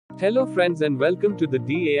Hello friends and welcome to the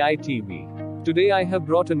DAI TV. Today I have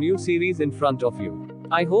brought a new series in front of you.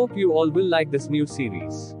 I hope you all will like this new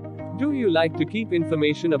series. Do you like to keep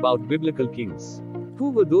information about biblical kings?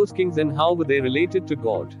 Who were those kings and how were they related to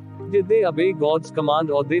God? Did they obey God's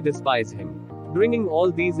command or they despise him? Bringing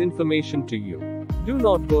all these information to you. Do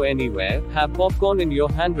not go anywhere, have popcorn in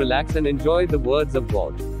your hand, relax and enjoy the words of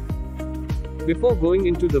God. Before going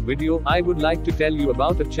into the video, I would like to tell you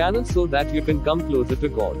about a channel so that you can come closer to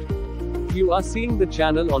God. You are seeing the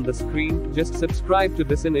channel on the screen, just subscribe to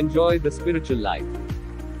this and enjoy the spiritual life.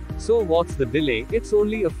 So what's the delay? It's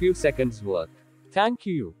only a few seconds work. Thank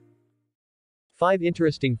you. 5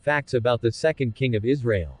 interesting facts about the second king of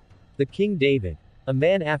Israel. The King David. A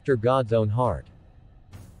man after God's own heart.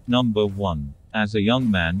 Number 1. As a young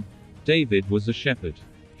man, David was a shepherd.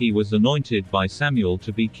 He was anointed by Samuel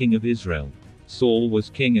to be king of Israel. Saul was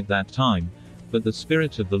king at that time, but the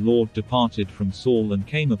Spirit of the Lord departed from Saul and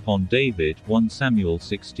came upon David. 1 Samuel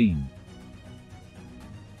 16.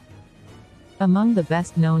 Among the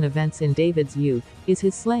best-known events in David's youth, is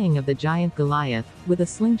his slaying of the giant Goliath, with a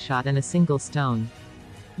slingshot and a single stone.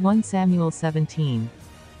 1 Samuel 17.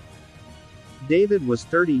 David was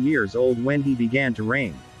 30 years old when he began to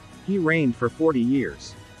reign. He reigned for 40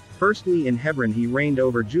 years. Firstly in Hebron he reigned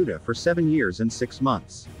over Judah for 7 years and 6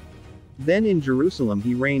 months. Then in Jerusalem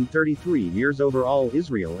he reigned 33 years over all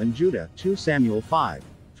Israel and Judah. 2 Samuel 5,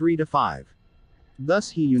 3-5.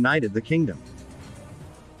 Thus he united the kingdom.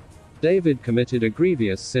 David committed a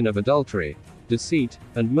grievous sin of adultery, deceit,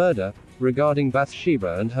 and murder, regarding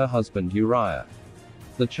Bathsheba and her husband Uriah.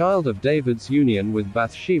 The child of David's union with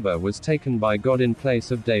Bathsheba was taken by God in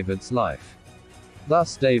place of David's life.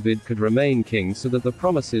 Thus David could remain king so that the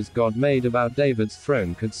promises God made about David's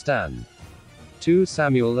throne could stand. 2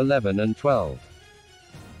 Samuel 11 and 12.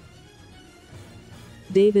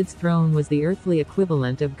 David's throne was the earthly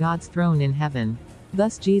equivalent of God's throne in heaven.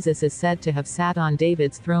 Thus Jesus is said to have sat on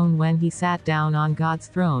David's throne when he sat down on God's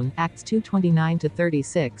throne, Acts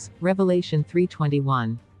 2:29-36, Revelation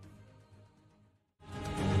 3:21.